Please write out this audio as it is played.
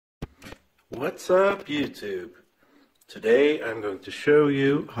What's up, YouTube? Today I'm going to show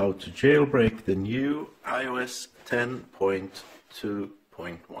you how to jailbreak the new iOS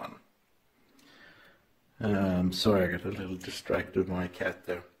 10.2.1. Sorry, I got a little distracted with my cat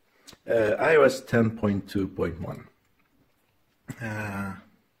there. iOS 10.2.1.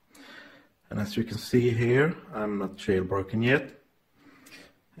 And as you can see here, I'm not jailbroken yet.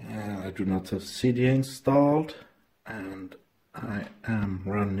 I do not have Cydia installed, and I am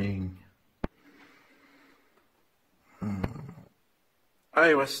running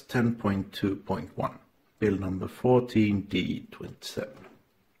iOS 10.2.1, build number 14D27.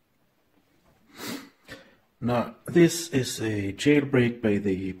 Now, this is a jailbreak by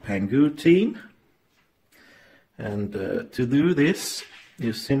the Pangu team, and to do this,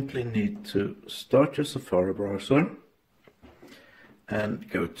 you simply need to start your Safari browser and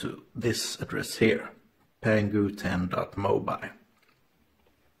go to this address here, pangu10.mobile.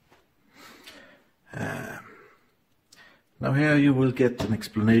 Now here you will get an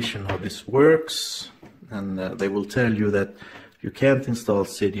explanation how this works, and they will tell you that you can't install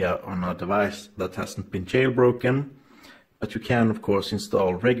Cydia on a device that hasn't been jailbroken, but you can of course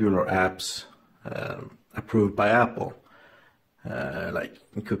install regular apps approved by Apple, like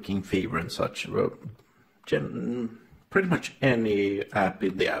Cooking Fever and such, pretty much any app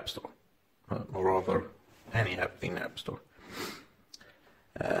in the App Store, or rather any app in the App Store.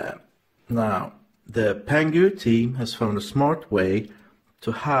 Now, the Pangu team has found a smart way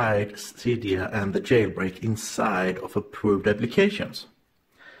to hide Cydia and the jailbreak inside of approved applications.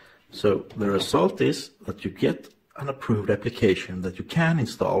 So the result is that you get an approved application that you can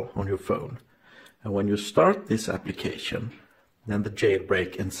install on your phone. And when you start this application, then the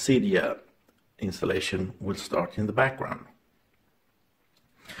jailbreak and Cydia installation will start in the background.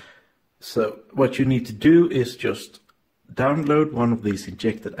 So what you need to do is just download one of these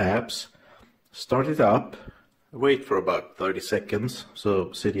injected apps, start it up, wait for about 30 seconds so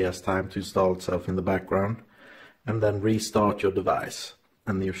Cydia has time to install itself in the background, and then restart your device,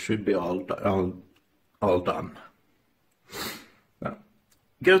 and you should be all done. Now,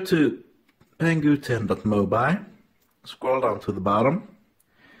 go to pangu10.mobile, scroll down to the bottom,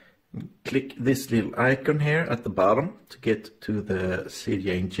 click this little icon here at the bottom to get to the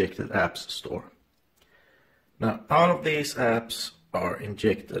Cydia injected apps store. Now, all of these apps are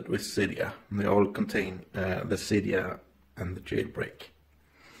injected with Cydia, and they all contain the Cydia and the jailbreak.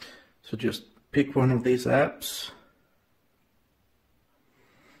 So just pick one of these apps,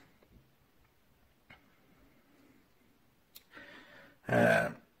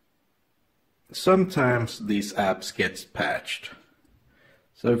 sometimes these apps get patched.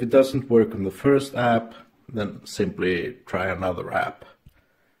 So if it doesn't work on the first app, then simply try another app.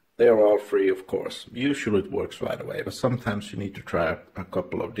 They are all free, of course. Usually it works right away, but sometimes you need to try a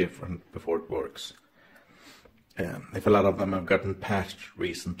couple of different before it works. If a lot of them have gotten patched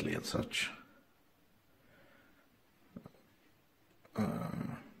recently and such. I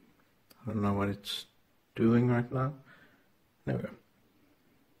don't know what it's doing right now. There we go.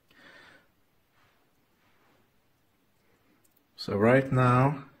 So right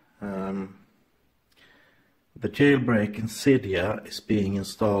now, the jailbreak in Cydia is being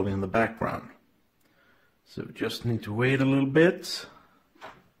installed in the background. So we just need to wait a little bit.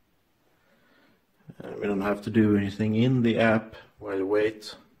 We don't have to do anything in the app while you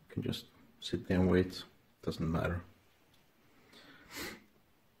wait. You can just sit there and wait. Doesn't matter.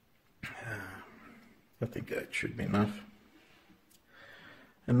 I think that should be enough.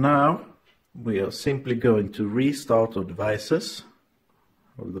 And now we are simply going to restart our devices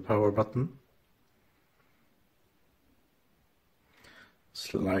with the power button.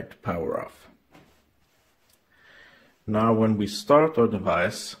 Slide power off. Now when we start our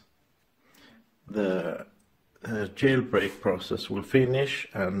device, the jailbreak process will finish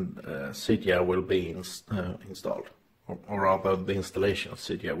and Cydia will be installed, or rather the installation of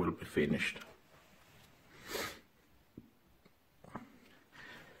Cydia will be finished.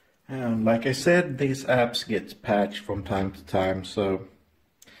 And like I said, these apps get patched from time to time, so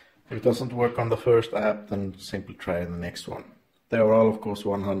if it doesn't work on the first app, then simply try the next one. They are all, of course,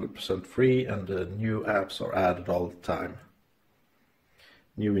 100% free, and new apps are added all the time.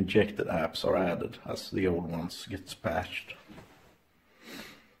 New injected apps are added as the old ones get patched.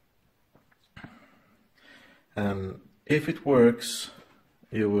 And if it works,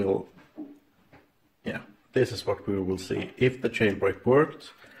 you will, this is what we will see. If the jailbreak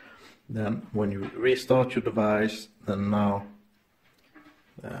worked, then when you restart your device, then now,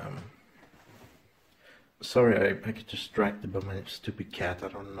 sorry, I get distracted by my stupid cat. I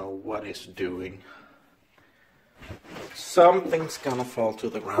don't know what it's doing. Something's gonna fall to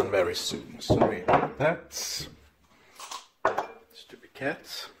the ground very soon. Sorry about that. Stupid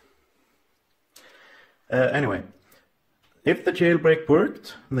cats. Anyway, if the jailbreak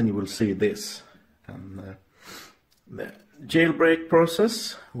worked, then you will see this. And the jailbreak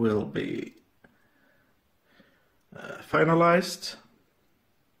process will be finalized.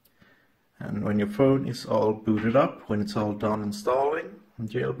 And when your phone is all booted up, when it's all done installing and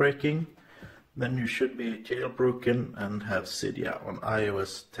jailbreaking, then you should be jailbroken and have Cydia on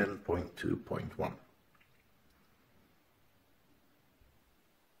iOS 10.2.1.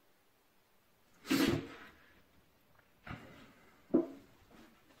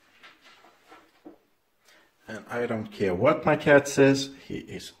 And I don't care what my cat says, he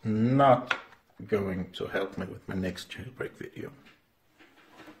is not going to help me with my next jailbreak video.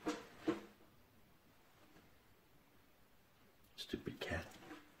 Stupid cat.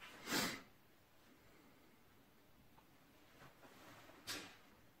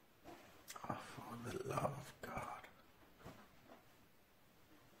 Oh, for the love of God.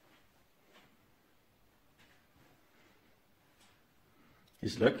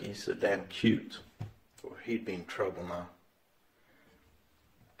 He's lucky he's so damn cute, or he'd be in trouble now.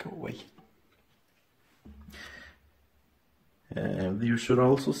 Go away. You should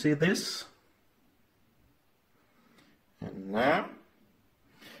also see this. And now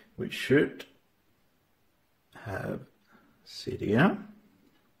we should have Cydia.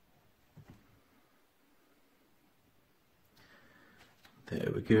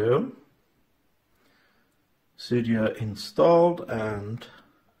 There we go. Cydia installed and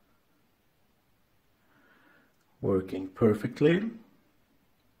working perfectly.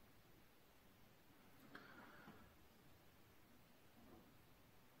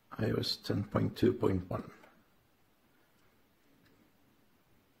 iOS 10.2.1.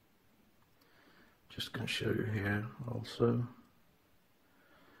 Just going to show you here also.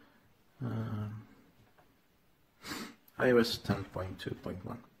 iOS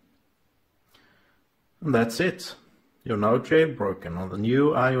 10.2.1. And that's it. You're now jailbroken on the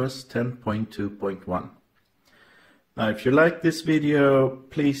new iOS 10.2.1. Now if you like this video,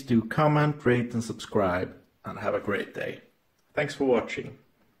 please do comment, rate and subscribe, and have a great day. Thanks for watching.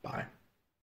 Bye.